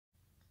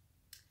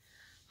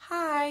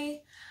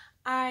Hi,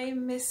 I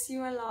miss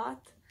you a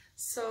lot.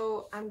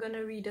 So I'm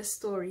gonna read a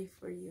story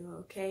for you,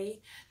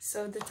 okay?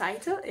 So the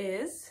title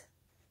is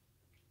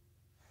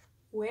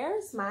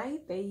Where's My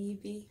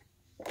Baby?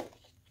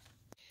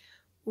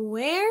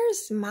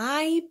 Where's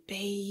my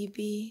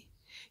baby?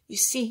 You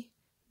see,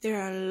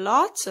 there are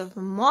lots of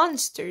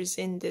monsters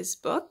in this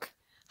book.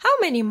 How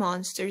many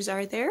monsters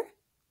are there?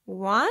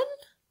 1,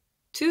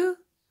 2,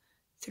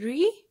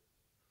 3,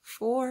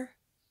 4,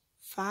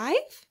 5,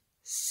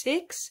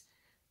 6,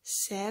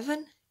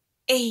 7,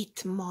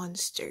 8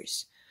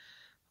 monsters.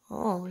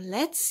 Oh,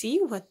 let's see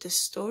what the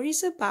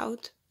story's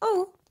about.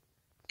 Oh,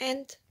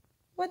 and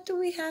what do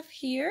we have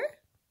here?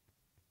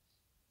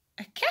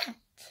 A cat.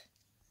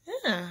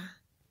 Ah,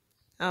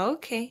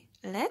 okay,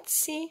 let's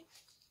see.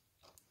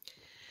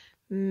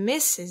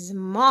 Mrs.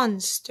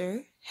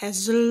 Monster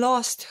has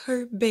lost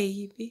her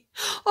baby.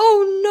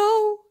 Oh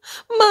no,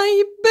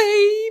 my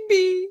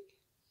baby!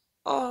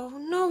 Oh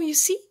no, you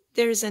see,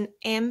 there's an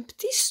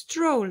empty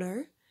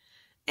stroller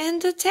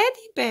and a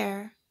teddy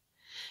bear.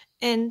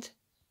 And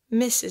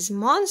Mrs.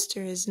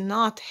 Monster is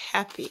not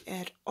happy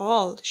at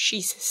all.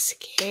 She's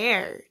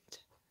scared.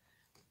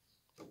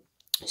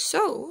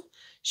 So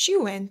she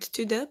went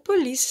to the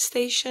police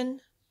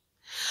station.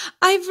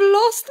 I've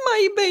lost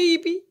my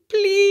baby.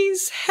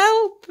 Please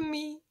help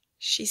me,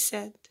 she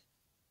said.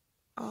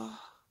 Oh.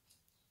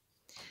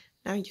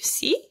 Now you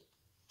see,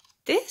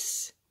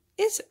 this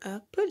is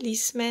a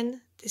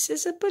policeman. This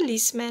is a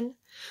policeman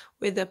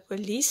with a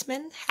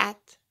policeman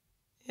hat.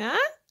 Yeah?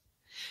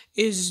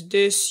 Is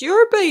this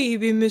your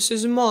baby,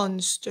 Mrs.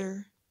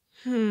 Monster?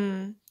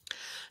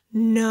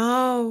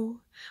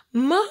 No,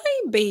 my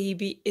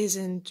baby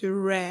isn't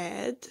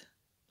red.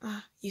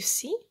 You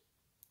see,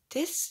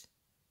 this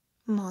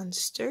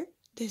monster,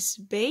 this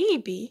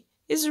baby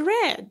is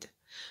red.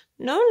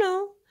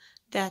 No,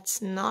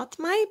 that's not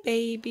my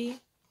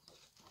baby.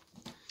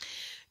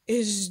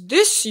 Is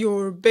this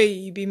your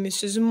baby,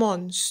 Mrs.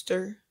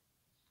 Monster?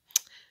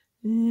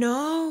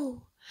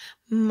 No,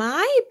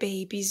 my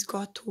baby's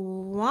got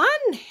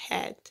one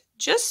head,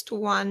 just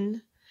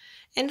one.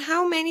 And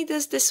how many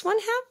does this one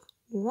have?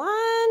 1,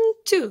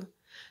 2.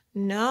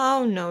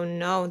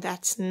 No,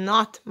 that's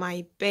not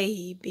my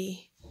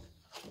baby.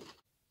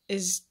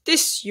 Is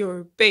this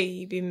your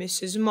baby,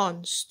 Mrs.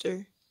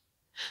 Monster?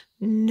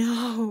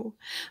 No,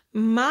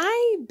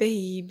 my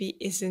baby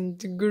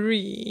isn't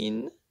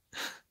green.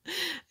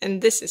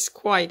 And this is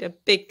quite a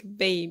big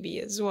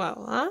baby as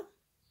well, huh?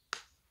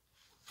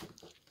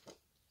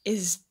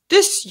 Is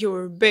this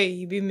your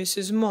baby,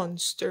 Mrs.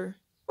 Monster?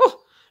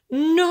 Oh,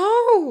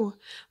 no,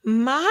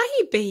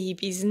 my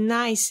baby's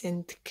nice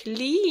and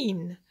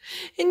clean.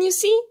 And you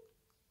see,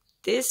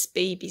 this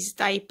baby's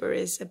diaper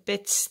is a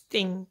bit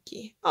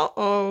stinky.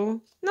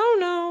 Uh-oh,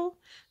 no,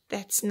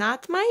 that's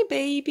not my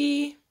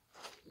baby.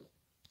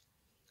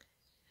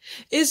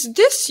 Is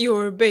this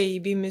your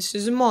baby,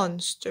 Mrs.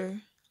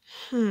 Monster?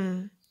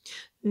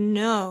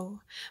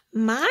 No,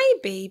 my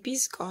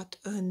baby's got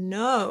a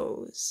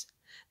nose.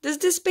 Does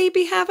this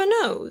baby have a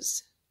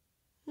nose?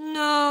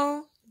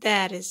 No,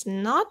 that is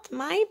not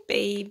my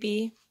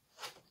baby.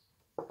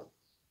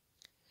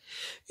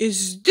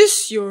 Is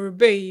this your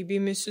baby,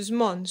 Mrs.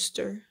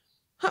 Monster?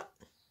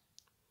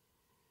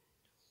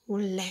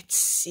 Well, let's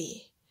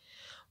see.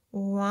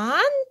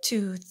 1,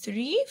 2,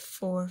 3,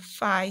 4,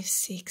 5,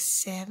 6,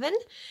 7,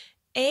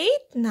 8,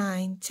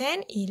 9,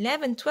 10,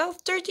 11,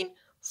 12, 13,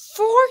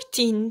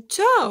 14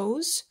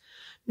 toes?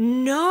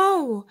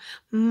 No,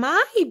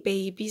 my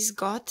baby's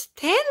got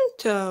 10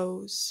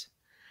 toes.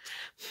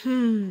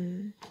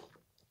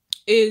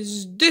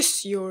 Is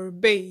this your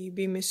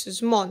baby,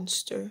 Mrs.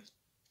 Monster?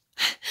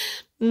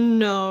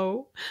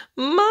 No,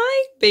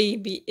 my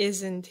baby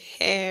isn't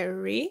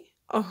hairy.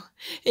 Oh,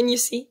 and you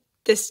see,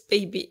 this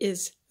baby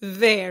is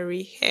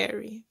very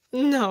hairy.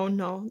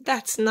 No,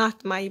 that's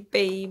not my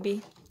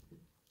baby.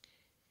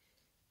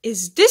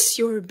 Is this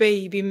your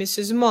baby,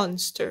 Mrs.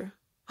 Monster?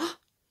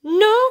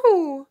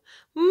 No,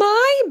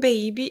 my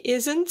baby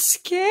isn't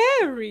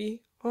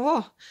scary.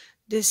 Oh,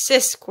 this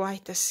is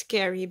quite a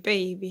scary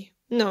baby.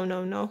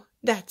 No,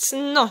 that's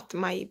not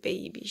my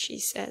baby, she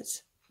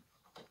says.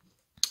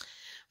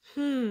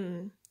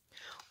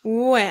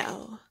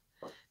 Well,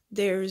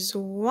 there's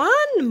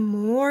one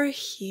more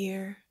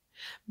here,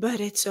 but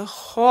it's a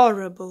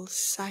horrible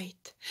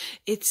sight.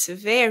 It's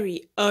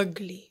very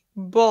ugly,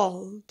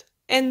 bald,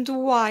 and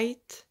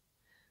white.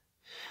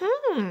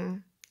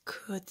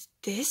 Could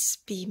this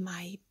be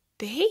my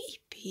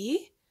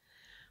baby?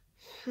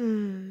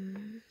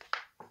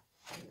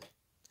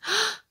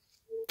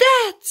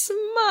 That's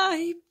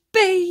my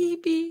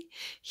baby.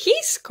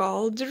 He's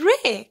called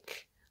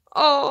Rick.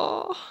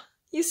 Oh,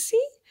 you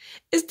see?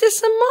 Is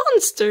this a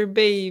monster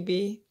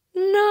baby?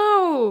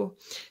 No,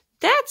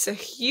 that's a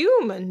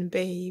human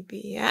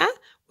baby, yeah?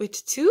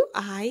 With 2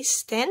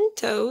 eyes, 10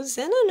 toes,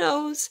 and a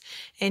nose.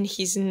 And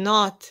he's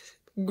not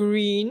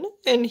green,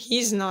 and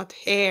he's not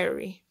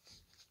hairy.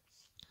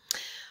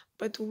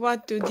 But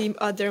what do the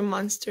other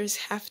monsters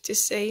have to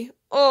say?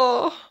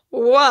 Oh,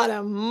 what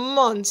a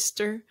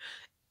monster!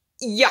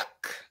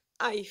 Yuck!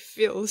 I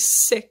feel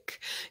sick.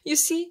 You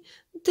see,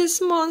 this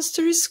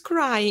monster is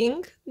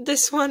crying,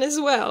 this one as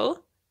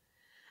well.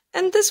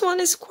 And this one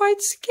is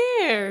quite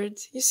scared.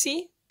 You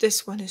see,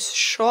 this one is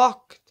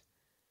shocked.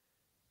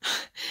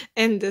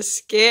 And the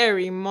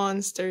scary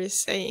monster is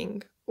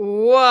saying,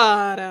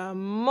 "What a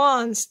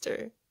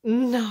monster!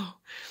 No,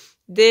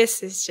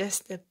 this is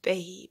just a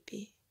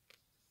baby."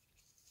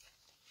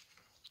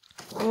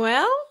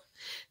 Well,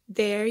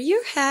 there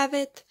you have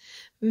it.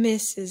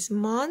 Mrs.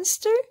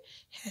 Monster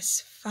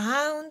has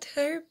found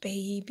her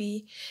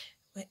baby,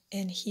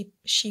 and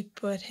she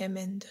put him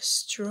in the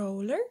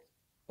stroller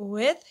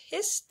with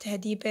his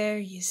teddy bear,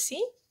 you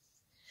see?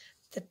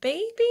 The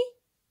baby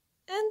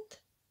and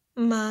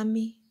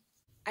mommy.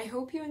 I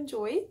hope you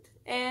enjoyed,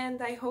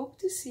 and I hope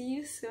to see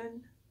you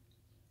soon.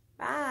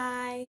 Bye.